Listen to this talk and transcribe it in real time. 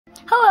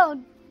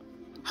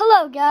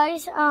Hello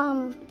guys,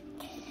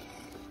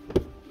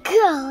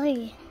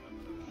 golly,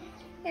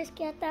 let's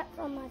get that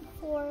from my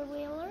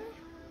four-wheeler,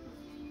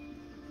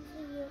 so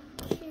you're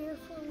here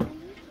for me.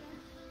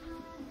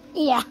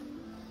 Yeah,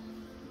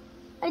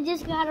 I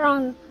just got her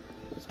on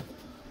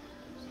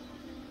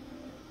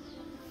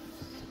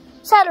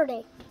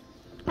Saturday.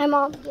 My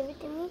mom gave it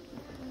to me.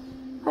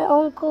 My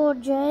Uncle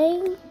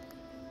Jay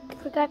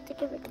forgot to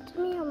give it to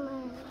me on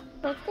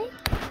my birthday.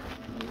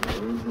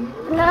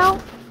 Now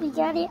we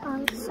got it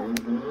on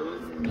Sunday.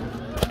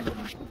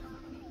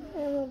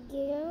 And we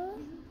go.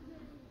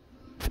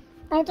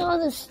 I do all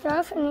the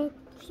stuff, and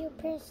if you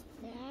press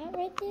that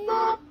right there,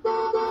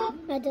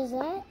 that does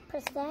that.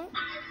 Press that.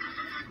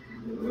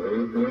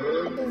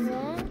 That does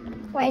that.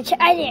 Wait,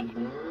 try it.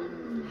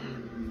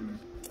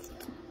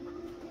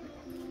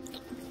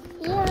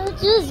 Yeah,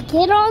 just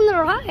get on the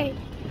ride.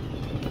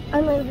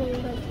 I'm not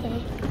even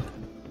birthday.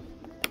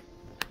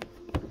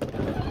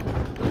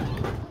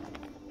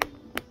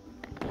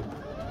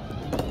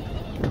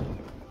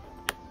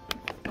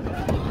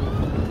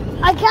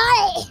 I got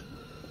it!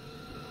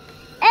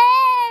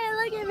 Hey,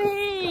 look at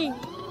me!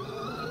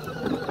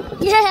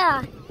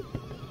 Yeah!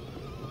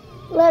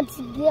 Let's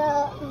go.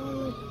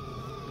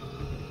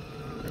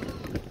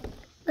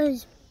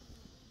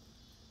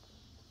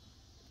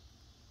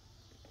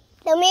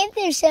 Tell me if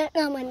there's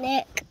something on my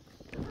neck.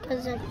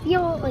 Because I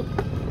feel like...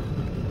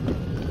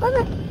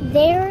 Look,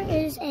 there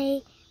is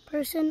a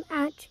person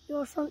at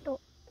your front door.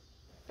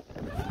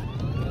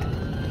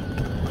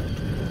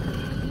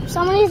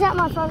 Somebody's at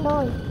my front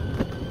door.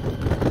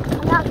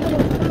 I'm not kidding.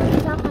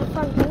 Somebody's at my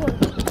front door.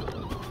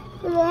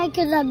 Who the heck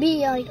could that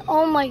be? Like,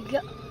 oh my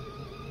god.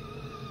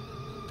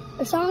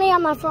 There's somebody at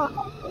my front.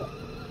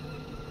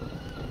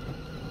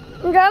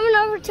 I'm driving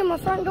over to my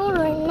front door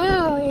right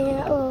now.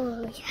 And,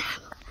 oh, yeah.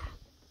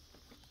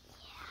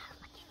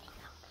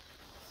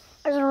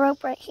 There's a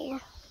rope right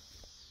here.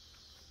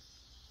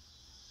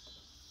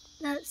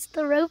 That's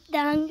the rope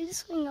that I'm going to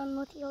swing on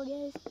with you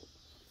guys.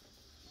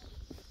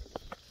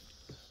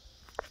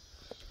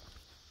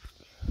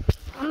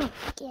 Oh my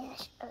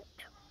gosh.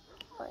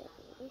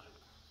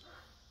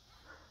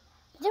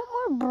 Is it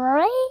more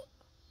bright?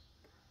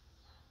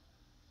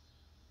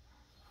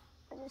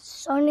 There's the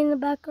sun in the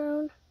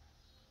background.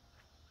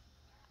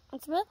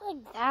 It's about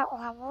like that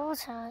level,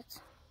 so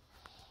it's...